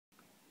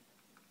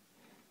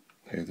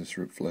Hey, this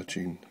root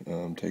fletching,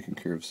 taking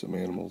care of some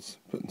animals,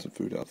 putting some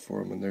food out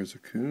for them, and there's a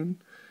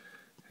coon,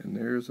 and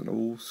there's an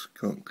old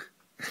skunk.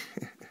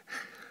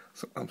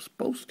 So I'm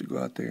supposed to go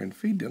out there and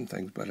feed them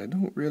things, but I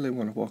don't really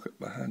want to walk up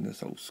behind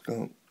this old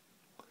skunk.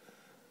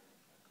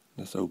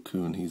 This old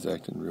coon, he's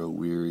acting real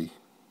weary.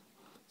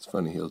 It's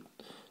funny, he'll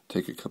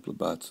take a couple of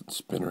bites and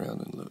spin around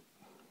and look.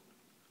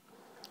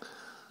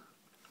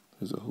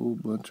 There's a whole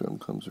bunch of them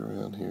comes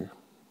around here.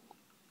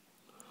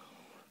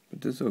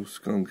 But this old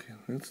skunk,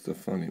 that's the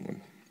funny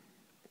one.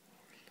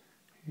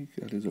 He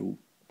got his old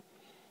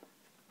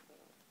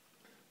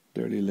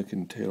dirty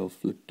looking tail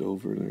flipped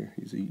over there.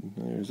 He's eating.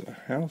 There's a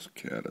house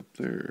cat up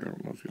there. I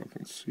don't know if y'all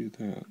can see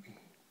that.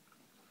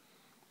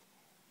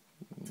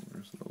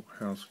 There's an old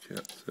house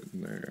cat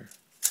sitting there.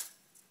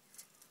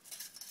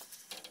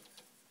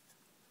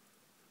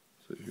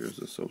 So here's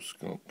this old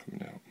skunk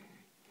coming out.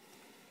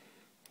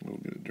 We'll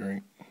get a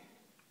drink.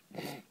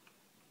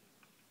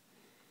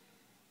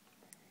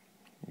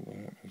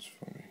 That is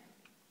funny.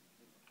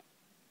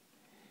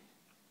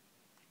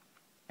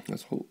 The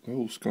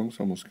whole skunk's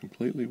almost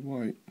completely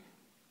white.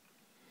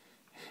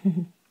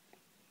 Coming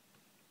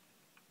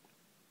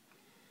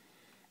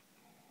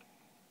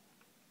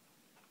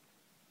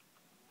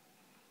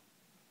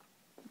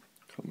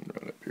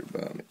right up here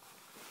by me.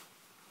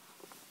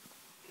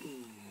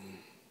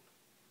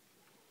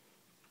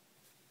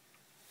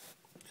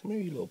 Come here,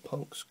 you little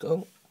punk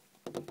skunk.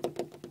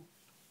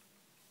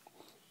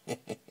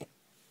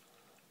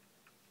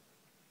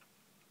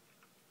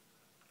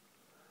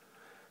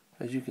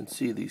 As you can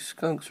see, these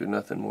skunks are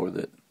nothing more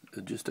than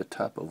just a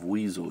type of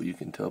weasel. You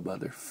can tell by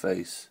their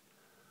face.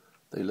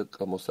 They look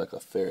almost like a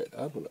ferret.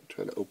 I'm going to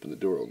try to open the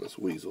door on this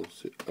weasel.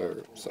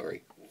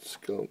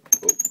 Skunk.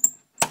 Oh,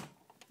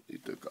 he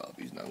took off.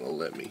 He's not going to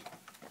let me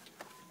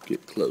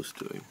get close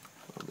to him.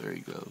 Oh, there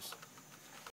he goes.